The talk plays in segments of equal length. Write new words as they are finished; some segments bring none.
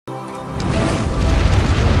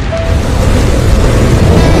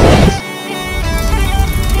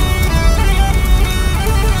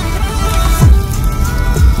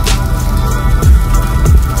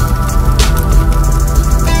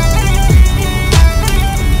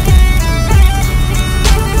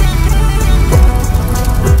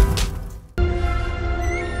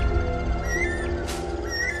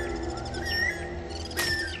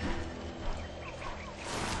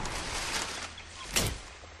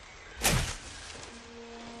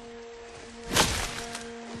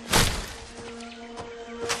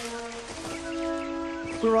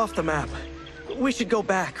We're off the map. We should go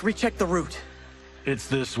back, recheck the route. It's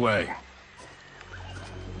this way.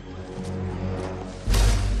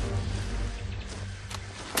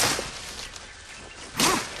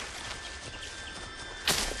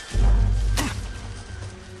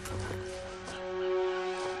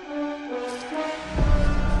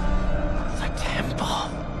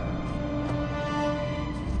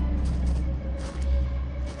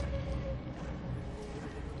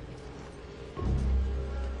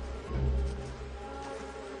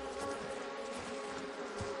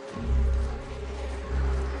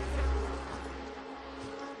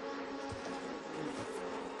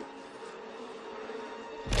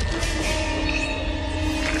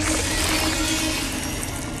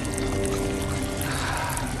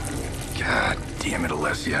 Damn it,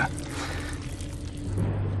 Alessia.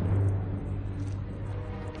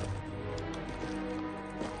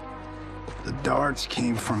 The darts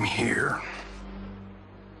came from here.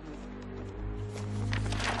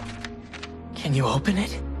 Can you open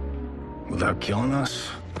it? Without killing us?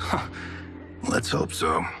 Let's hope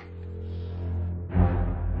so.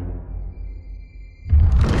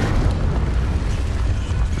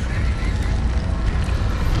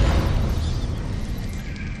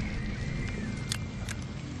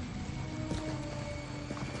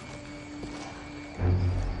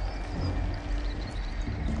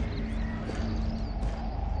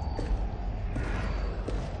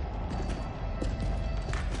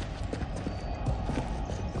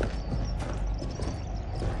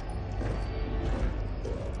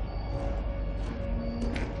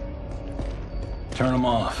 Turn them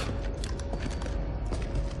off.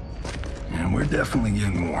 And we're definitely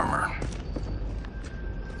getting warmer.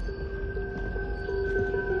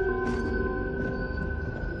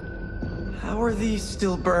 How are these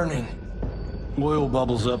still burning? Oil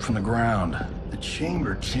bubbles up from the ground. The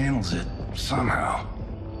chamber channels it somehow.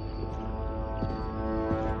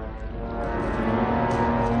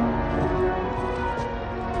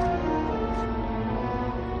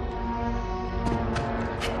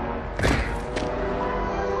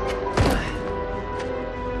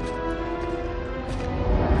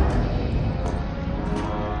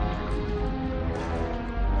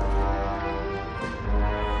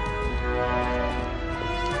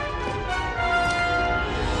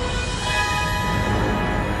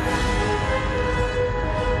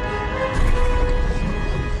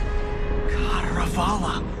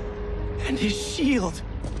 And his shield.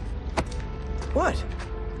 What?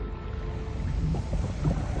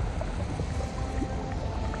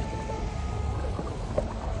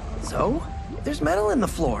 So? There's metal in the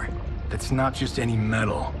floor. It's not just any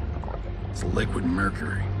metal. It's liquid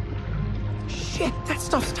mercury. Shit, that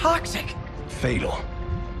stuff's toxic. Fatal.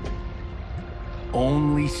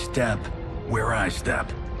 Only step where I step.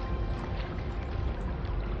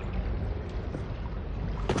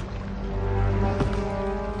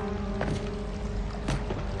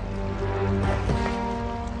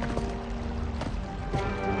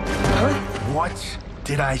 What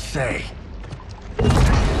did I say?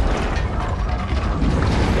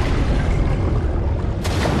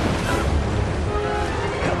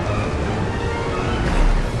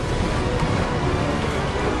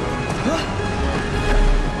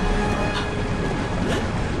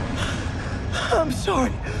 I'm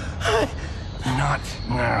sorry. Not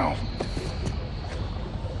now.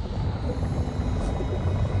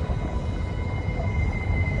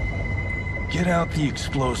 Get out the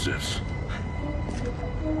explosives.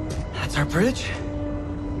 That's our bridge?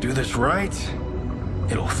 Do this right,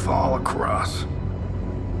 it'll fall across.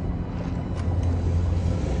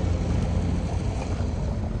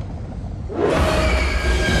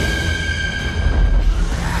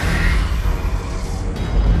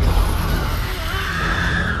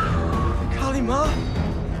 Kalima?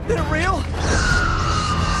 Is it real?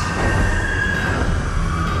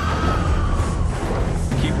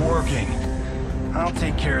 Keep working. I'll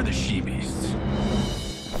take care of the she-beasts.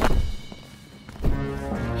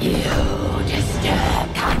 You disturb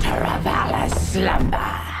Cataravalla's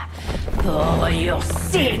slumber. For your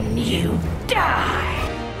sin, you die.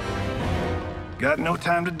 Got no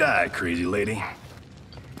time to die, crazy lady.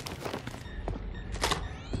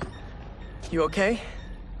 You okay?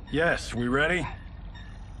 Yes, we ready?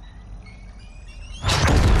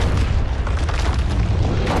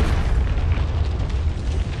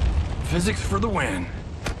 Physics for the win.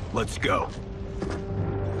 Let's go.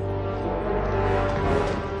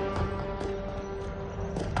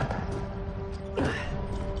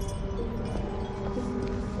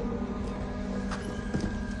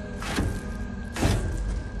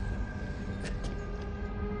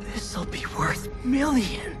 This'll be worth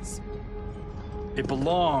millions. It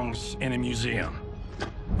belongs in a museum.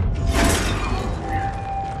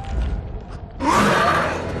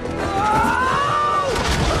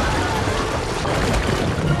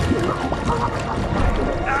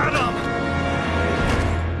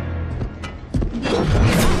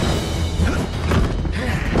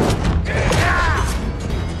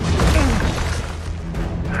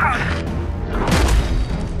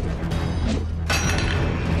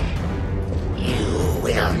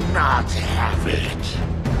 Not have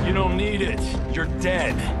it. You don't need it. You're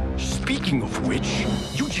dead. Speaking of which,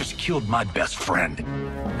 you just killed my best friend.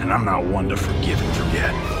 And I'm not one to forgive and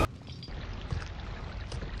forget.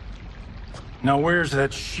 Now where's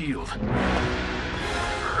that shield?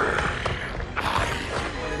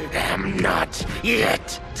 I'm not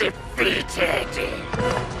yet defeated.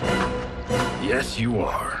 Yes, you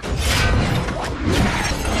are.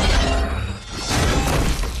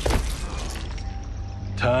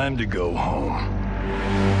 Time to go home.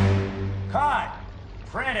 Cut!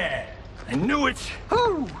 Print it! I knew it!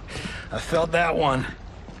 Woo! I felt that one.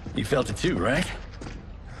 You felt it too, right?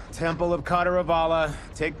 Temple of Kataravala,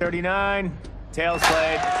 take 39, tail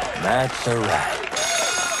slate. That's a wrap.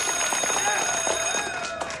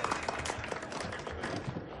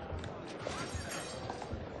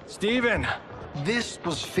 Steven, this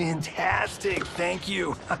was fantastic. Thank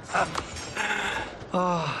you.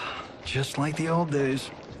 Oh, just like the old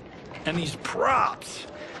days. And these props.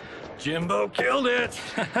 Jimbo killed it.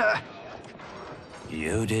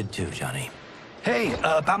 You did too, Johnny. Hey,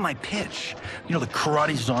 about my pitch. You know, the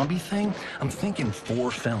karate zombie thing? I'm thinking 4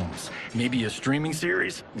 films. Maybe a streaming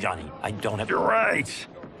series? Johnny, I don't have... You're right.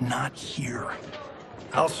 Not here.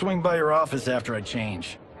 I'll swing by your office after I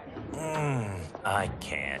change. I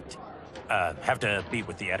can't. Have to meet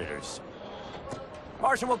with the editors.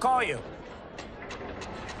 Marshall will call you.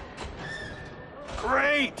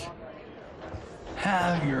 Great!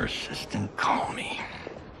 Have your assistant call me.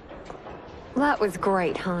 That was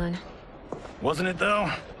great, hon. Wasn't it,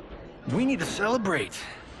 though? We need to celebrate.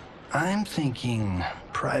 I'm thinking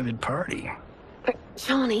private party.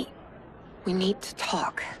 Johnny, we need to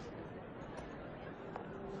talk.